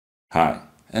Hi,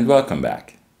 and welcome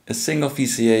back. A single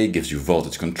VCA gives you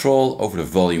voltage control over the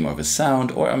volume of a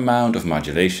sound or amount of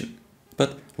modulation.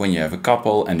 But when you have a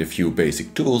couple and a few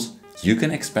basic tools, you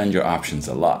can expand your options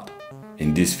a lot.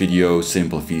 In this video,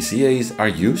 simple VCAs are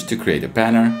used to create a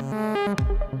banner,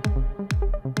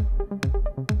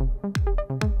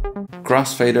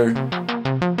 crossfader,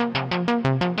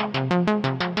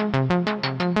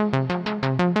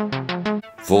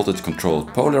 voltage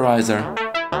controlled polarizer,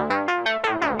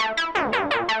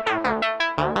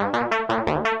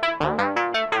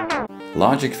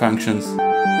 logic functions,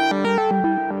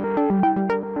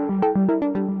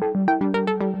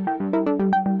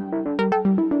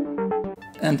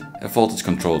 and a voltage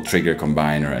controlled trigger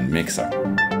combiner and mixer.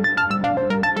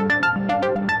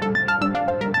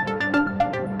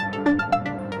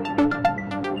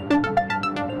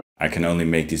 I can only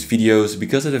make these videos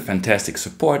because of the fantastic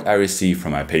support I receive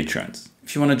from my patrons.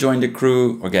 If you want to join the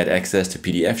crew or get access to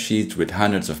PDF sheets with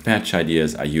hundreds of patch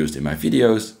ideas I used in my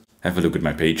videos, have a look at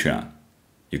my Patreon.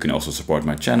 You can also support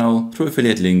my channel through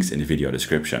affiliate links in the video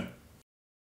description.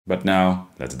 But now,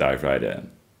 let's dive right in.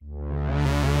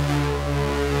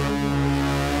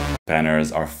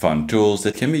 Panners are fun tools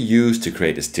that can be used to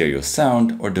create a stereo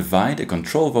sound or divide a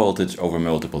control voltage over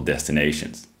multiple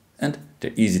destinations. And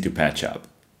they're easy to patch up.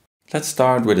 Let's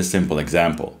start with a simple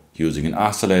example, using an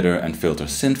oscillator and filter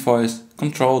synth voice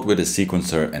controlled with a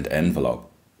sequencer and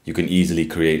envelope. You can easily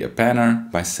create a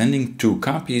panner by sending two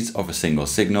copies of a single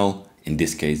signal, in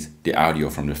this case the audio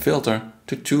from the filter,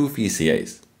 to two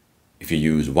VCAs. If you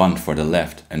use one for the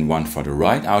left and one for the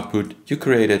right output, you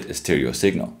created a stereo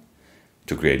signal.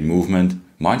 To create movement,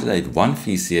 modulate one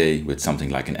VCA with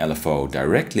something like an LFO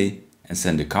directly and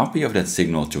send a copy of that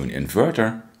signal to an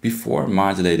inverter before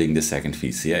modulating the second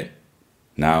VCA.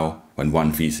 Now, when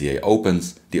one VCA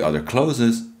opens, the other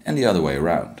closes and the other way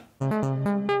around.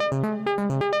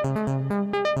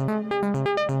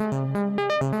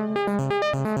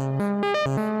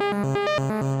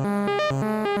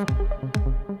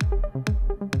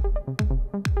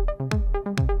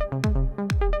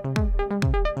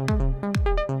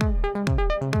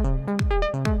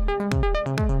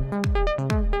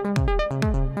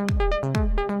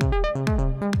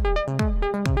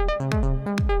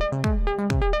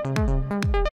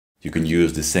 You can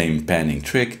use the same panning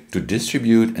trick to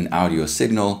distribute an audio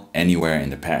signal anywhere in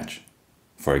the patch.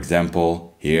 For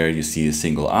example, here you see a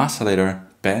single oscillator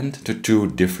panned to two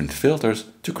different filters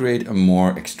to create a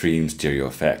more extreme stereo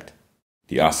effect.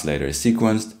 The oscillator is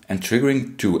sequenced and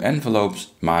triggering two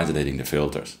envelopes modulating the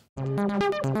filters.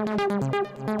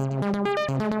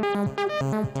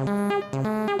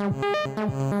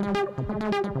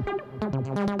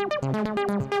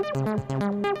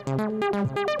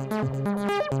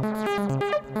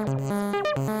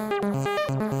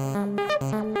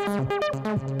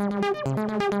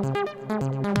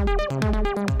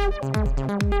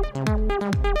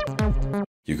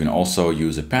 You can also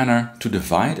use a panner to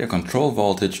divide a control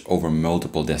voltage over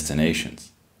multiple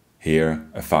destinations. Here,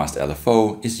 a fast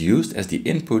LFO is used as the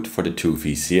input for the two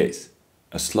VCAs.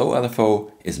 A slow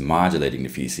LFO is modulating the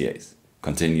VCAs,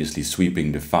 continuously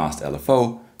sweeping the fast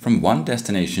LFO from one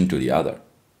destination to the other.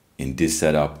 In this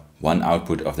setup, one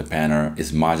output of the panner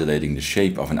is modulating the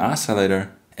shape of an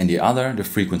oscillator and the other the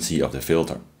frequency of the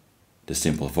filter. The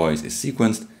simple voice is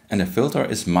sequenced and the filter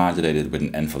is modulated with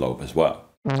an envelope as well.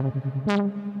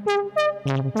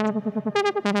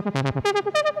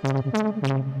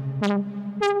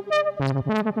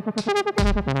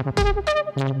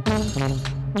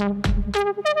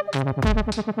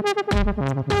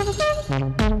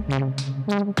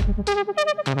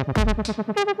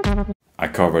 I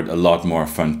covered a lot more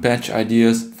fun patch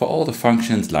ideas for all the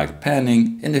functions like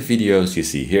panning in the videos you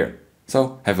see here.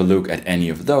 So have a look at any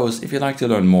of those if you'd like to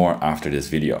learn more after this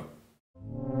video.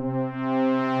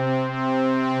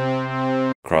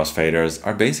 Crossfaders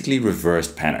are basically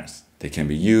reversed panners. They can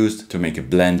be used to make a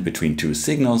blend between two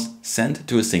signals sent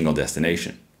to a single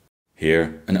destination.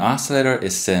 Here, an oscillator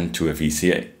is sent to a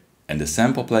VCA, and the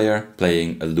sample player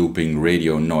playing a looping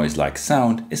radio noise-like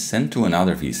sound is sent to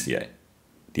another VCA.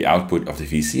 The output of the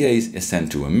VCAs is sent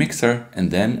to a mixer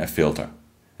and then a filter.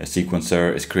 A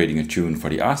sequencer is creating a tune for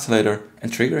the oscillator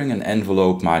and triggering an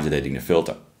envelope modulating the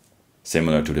filter.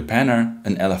 Similar to the panner,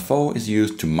 an LFO is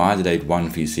used to modulate one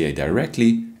VCA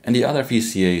directly and the other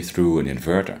VCA through an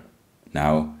inverter.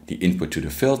 Now, the input to the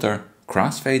filter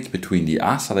crossfades between the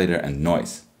oscillator and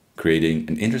noise, creating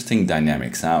an interesting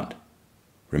dynamic sound.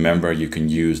 Remember, you can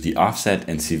use the offset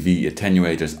and CV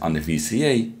attenuators on the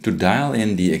VCA to dial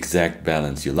in the exact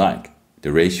balance you like.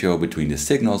 The ratio between the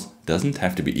signals doesn't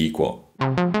have to be equal.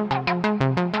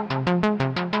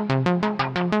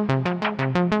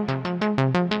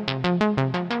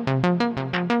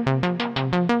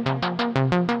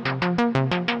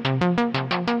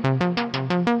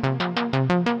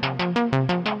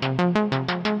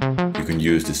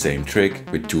 use the same trick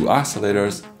with two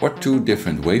oscillators or two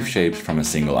different wave shapes from a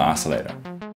single oscillator.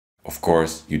 Of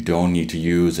course, you don't need to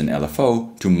use an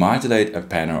LFO to modulate a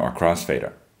panner or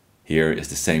crossfader. Here is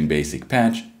the same basic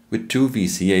patch with two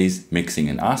VCAs mixing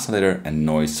an oscillator and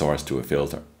noise source to a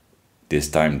filter. This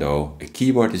time though, a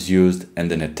keyboard is used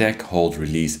and an attack hold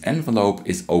release envelope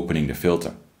is opening the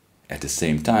filter. At the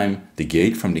same time, the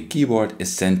gate from the keyboard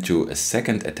is sent to a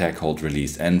second attack hold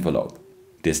release envelope,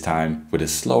 this time with a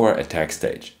slower attack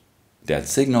stage. That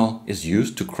signal is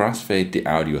used to crossfade the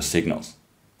audio signals.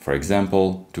 For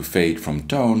example, to fade from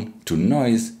tone to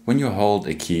noise when you hold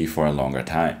a key for a longer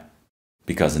time.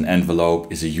 Because an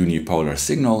envelope is a unipolar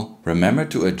signal, remember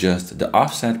to adjust the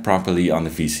offset properly on the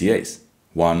VCAs.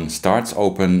 One starts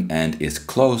open and is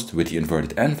closed with the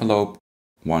inverted envelope.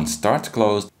 One starts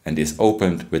closed and is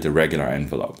opened with the regular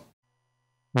envelope.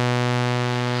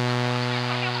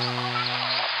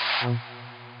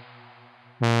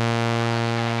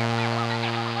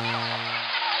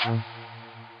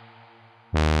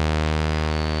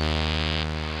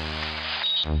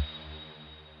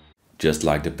 Just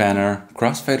like the panner,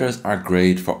 crossfaders are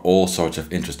great for all sorts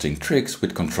of interesting tricks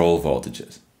with control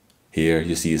voltages. Here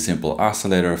you see a simple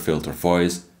oscillator filter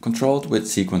voice controlled with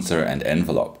sequencer and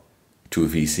envelope. Two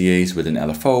VCAs with an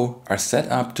LFO are set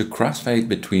up to crossfade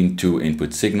between two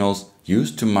input signals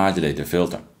used to modulate the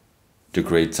filter. To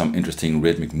create some interesting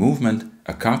rhythmic movement,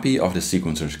 a copy of the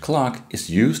sequencer's clock is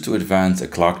used to advance a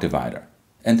clock divider,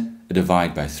 and a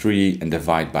divide by 3 and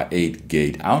divide by 8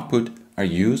 gate output are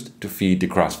used to feed the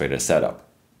crossfader setup.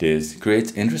 This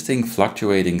creates interesting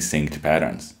fluctuating synced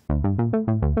patterns.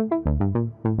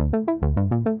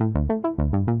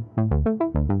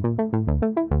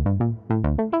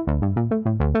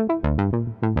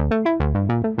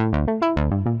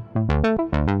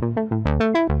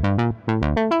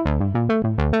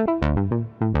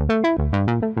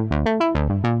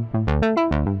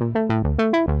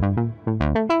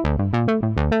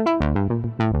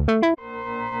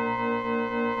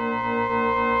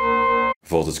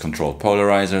 Voltage-controlled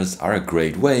polarizers are a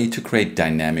great way to create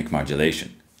dynamic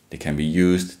modulation. They can be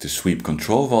used to sweep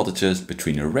control voltages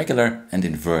between a regular and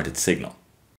inverted signal.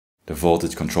 The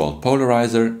voltage-controlled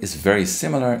polarizer is very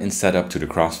similar in setup to the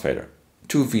crossfader.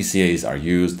 Two VCAs are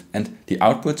used and the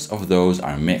outputs of those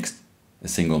are mixed. A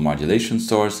single modulation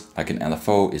source, like an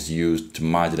LFO, is used to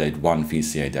modulate one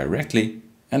VCA directly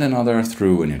and another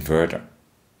through an inverter.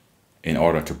 In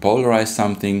order to polarize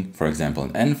something, for example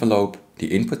an envelope,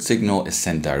 the input signal is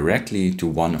sent directly to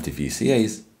one of the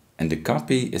VCAs and the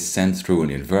copy is sent through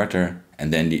an inverter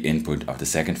and then the input of the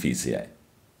second VCA.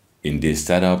 In this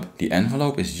setup, the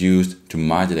envelope is used to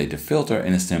modulate the filter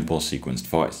in a simple sequenced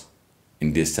voice.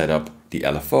 In this setup, the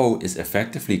LFO is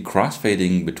effectively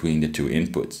crossfading between the two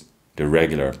inputs, the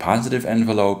regular positive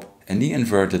envelope and the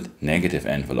inverted negative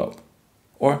envelope.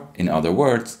 Or, in other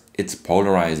words, it's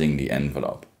polarizing the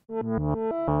envelope.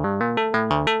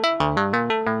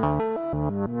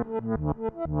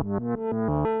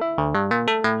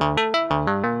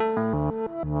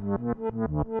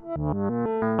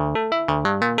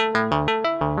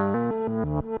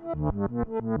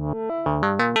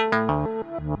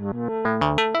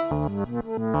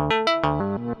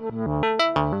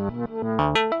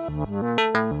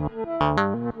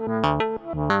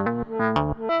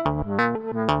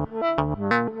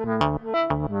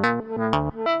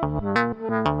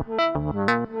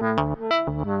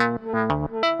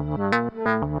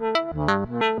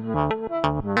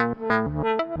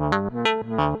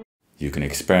 You can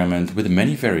experiment with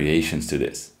many variations to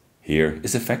this. Here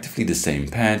is effectively the same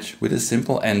patch with a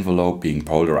simple envelope being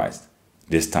polarized.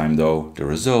 This time though, the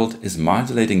result is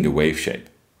modulating the wave shape.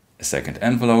 A second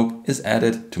envelope is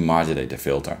added to modulate the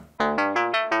filter.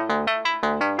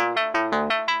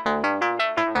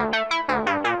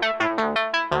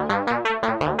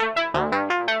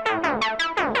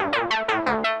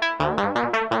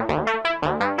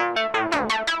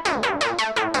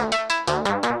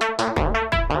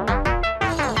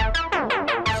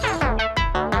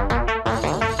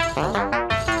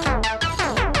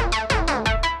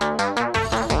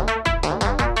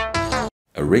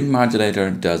 A ring modulator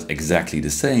does exactly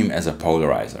the same as a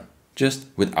polarizer, just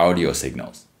with audio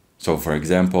signals. So for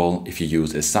example, if you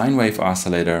use a sine wave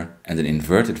oscillator and an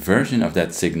inverted version of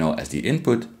that signal as the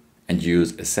input, and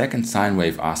use a second sine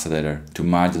wave oscillator to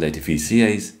modulate the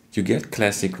VCAs, you get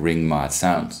classic ring mod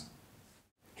sounds.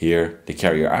 Here, the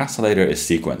carrier oscillator is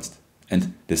sequenced,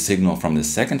 and the signal from the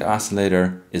second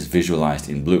oscillator is visualized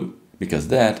in blue, because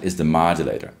that is the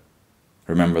modulator.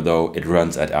 Remember though, it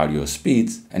runs at audio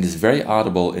speeds and is very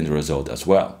audible in the result as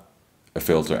well. A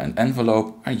filter and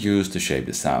envelope are used to shape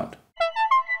the sound.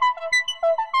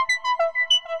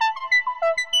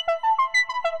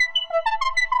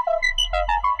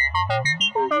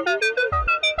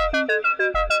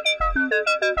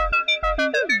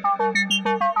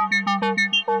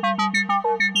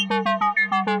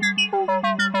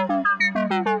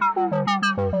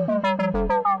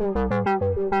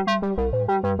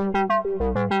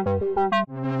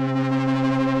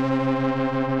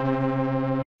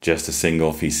 Just a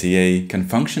single VCA can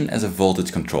function as a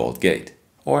voltage-controlled gate,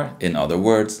 or in other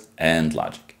words, AND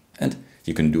logic. And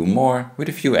you can do more with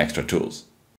a few extra tools.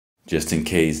 Just in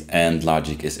case AND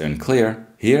logic is unclear,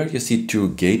 here you see two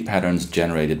gate patterns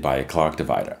generated by a clock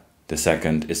divider. The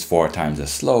second is 4 times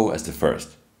as slow as the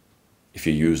first. If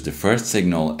you use the first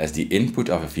signal as the input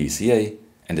of a VCA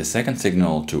and the second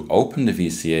signal to open the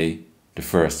VCA, the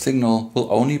first signal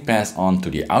will only pass on to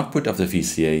the output of the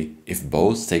VCA if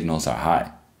both signals are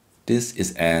high. This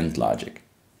is AND logic.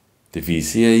 The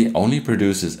VCA only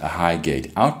produces a high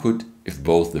gate output if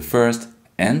both the first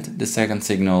and the second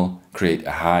signal create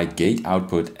a high gate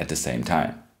output at the same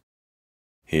time.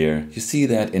 Here you see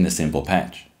that in a simple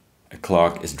patch. A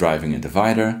clock is driving a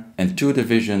divider and 2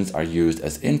 divisions are used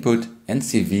as input and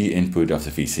CV input of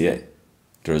the VCA.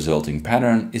 The resulting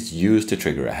pattern is used to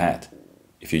trigger a hat.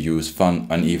 If you use fun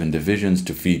uneven divisions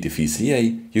to feed the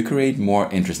VCA, you create more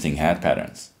interesting hat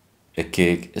patterns. A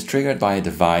kick is triggered by a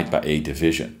divide by 8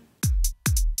 division.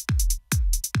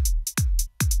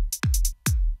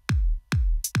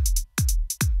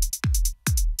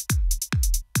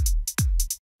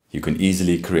 You can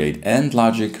easily create AND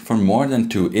logic for more than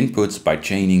 2 inputs by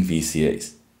chaining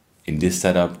VCAs. In this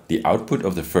setup, the output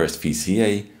of the first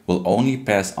VCA will only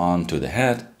pass on to the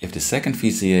head if the second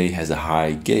VCA has a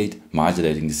high gate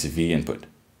modulating the CV input.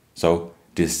 So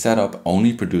this setup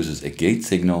only produces a gate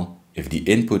signal if the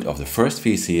input of the first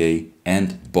VCA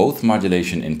and both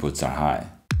modulation inputs are high.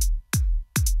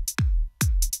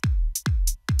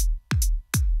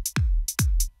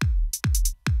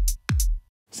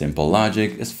 Simple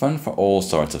logic is fun for all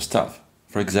sorts of stuff,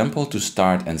 for example to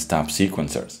start and stop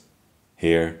sequencers.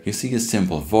 Here you see a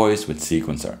simple voice with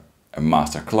sequencer. A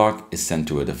master clock is sent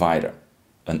to a divider.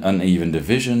 An uneven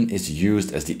division is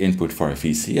used as the input for a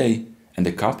VCA, and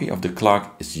a copy of the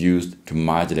clock is used to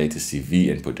modulate the CV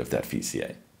input of that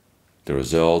VCA. The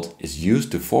result is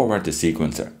used to forward the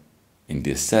sequencer. In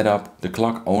this setup, the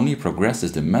clock only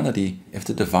progresses the melody if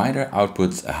the divider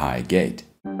outputs a high gate.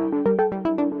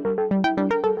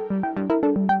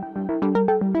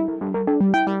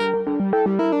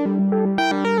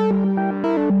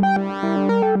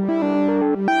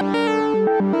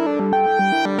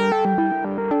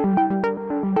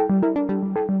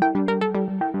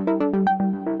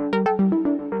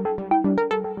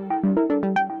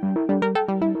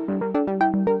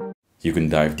 You can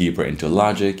dive deeper into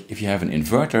logic if you have an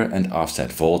inverter and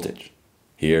offset voltage.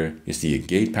 Here you see a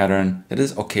gate pattern that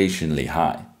is occasionally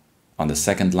high. On the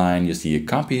second line you see a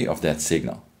copy of that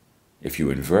signal. If you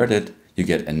invert it, you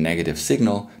get a negative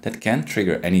signal that can't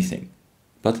trigger anything.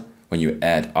 But when you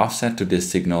add offset to this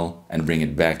signal and bring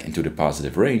it back into the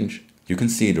positive range, you can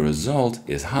see the result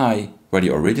is high where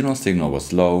the original signal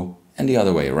was low and the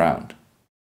other way around.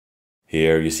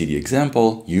 Here you see the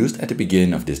example used at the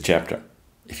beginning of this chapter.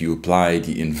 If you apply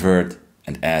the invert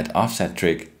and add offset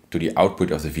trick to the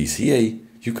output of the VCA,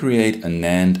 you create a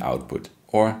NAND output,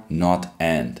 or not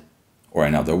AND. Or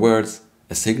in other words,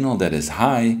 a signal that is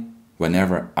high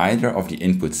whenever either of the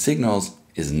input signals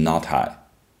is not high.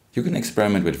 You can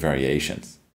experiment with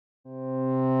variations.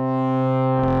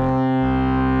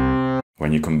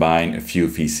 When you combine a few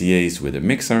VCAs with a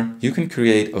mixer, you can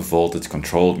create a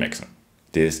voltage-controlled mixer.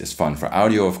 This is fun for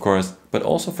audio, of course, but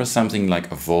also for something like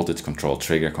a voltage-controlled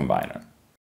trigger combiner.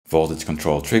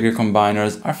 Voltage-controlled trigger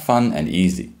combiners are fun and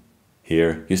easy.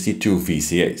 Here you see 2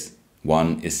 VCAs.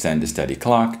 One is send a steady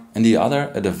clock and the other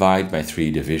a divide by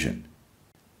 3 division.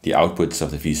 The outputs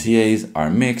of the VCAs are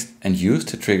mixed and used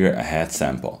to trigger a head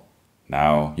sample.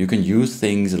 Now you can use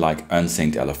things like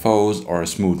unsynced LFOs or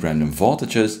smooth random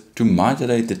voltages to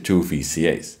modulate the 2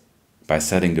 VCAs. By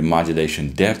setting the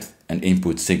modulation depth and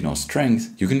input signal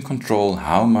strength, you can control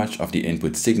how much of the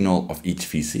input signal of each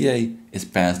VCA is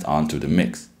passed on to the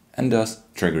mix, and thus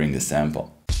triggering the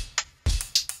sample.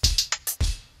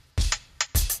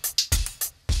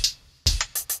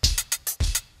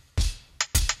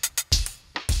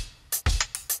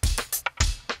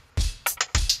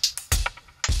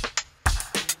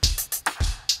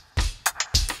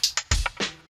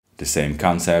 The same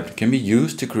concept can be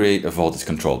used to create a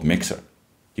voltage-controlled mixer.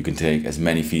 You can take as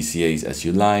many VCAs as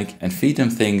you like and feed them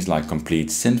things like complete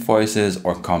synth voices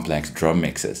or complex drum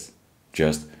mixes.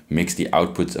 Just mix the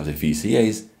outputs of the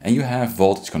VCAs and you have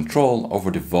voltage control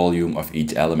over the volume of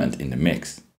each element in the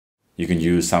mix. You can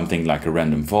use something like a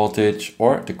random voltage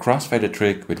or the Crossfader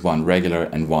trick with one regular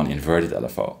and one inverted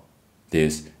LFO.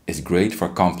 This is great for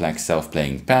complex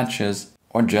self-playing patches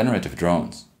or generative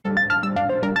drones.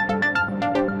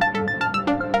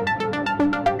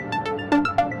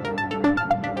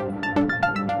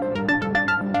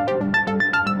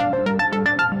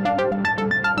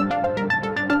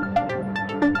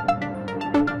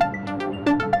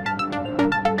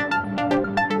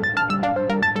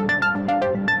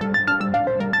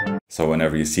 So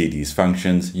whenever you see these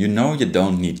functions, you know you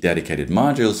don't need dedicated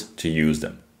modules to use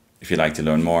them. If you'd like to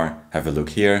learn more, have a look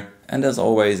here. And as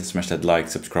always, smash that like,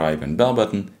 subscribe and bell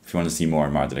button if you want to see more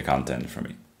modular content from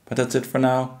me. But that's it for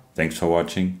now. Thanks for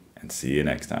watching and see you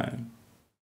next time.